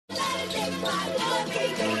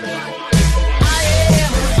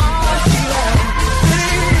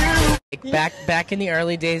Back in the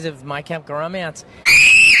early days of My Chemical Romance.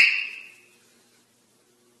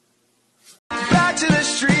 Back to the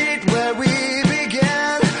street where we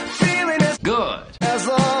began, feeling as good as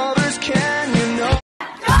lovers can, you know.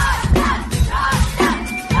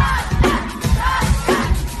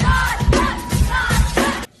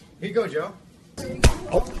 Here you go, Joe.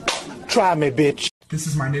 Oh, try me, bitch. This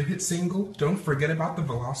is my new hit single, Don't Forget About the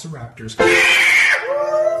Velociraptors.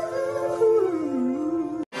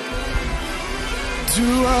 Do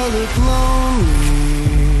I look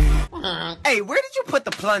lonely? Hey, where did you put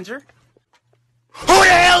the plunger? Who the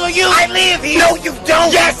hell are you? I live here. No, you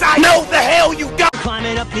don't. Yes, I know the hell you don't.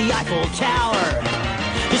 Climbing up the Eiffel Tower,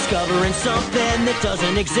 discovering something that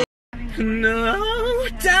doesn't exist. No,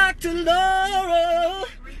 Dr. Laurel,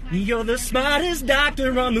 you're the smartest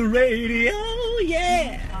doctor on the radio,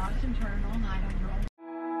 yeah.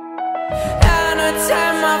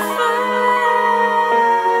 Anytime I fall,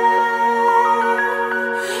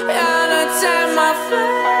 anytime I fall,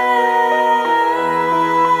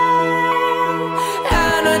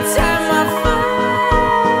 anytime I fall, anytime I fall.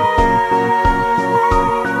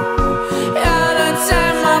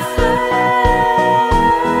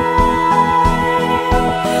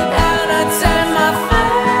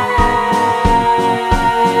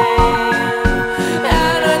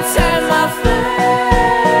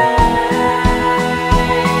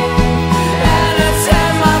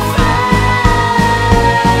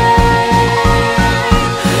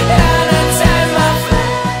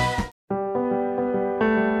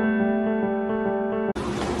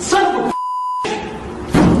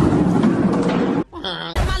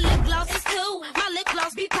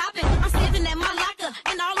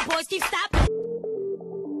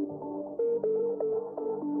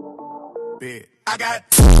 I got.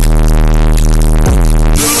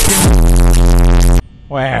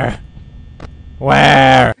 Where?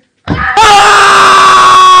 Where?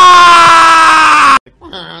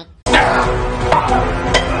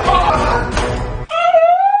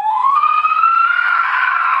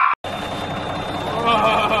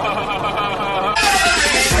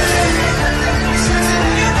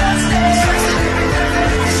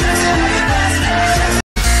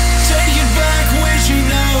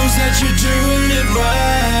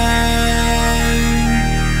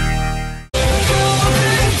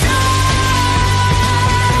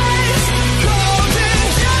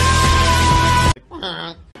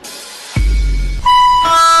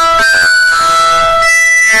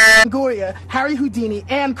 Harry Houdini,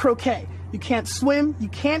 and croquet. You can't swim, you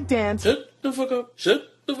can't dance. Shut the fuck up.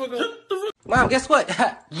 Shut the fuck up. Shut the fuck up. Wow, guess what?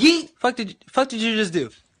 Yeet! Fuck did you just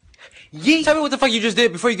do? Yeet! Tell me what the fuck you just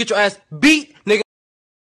did before you get your ass beat, nigga.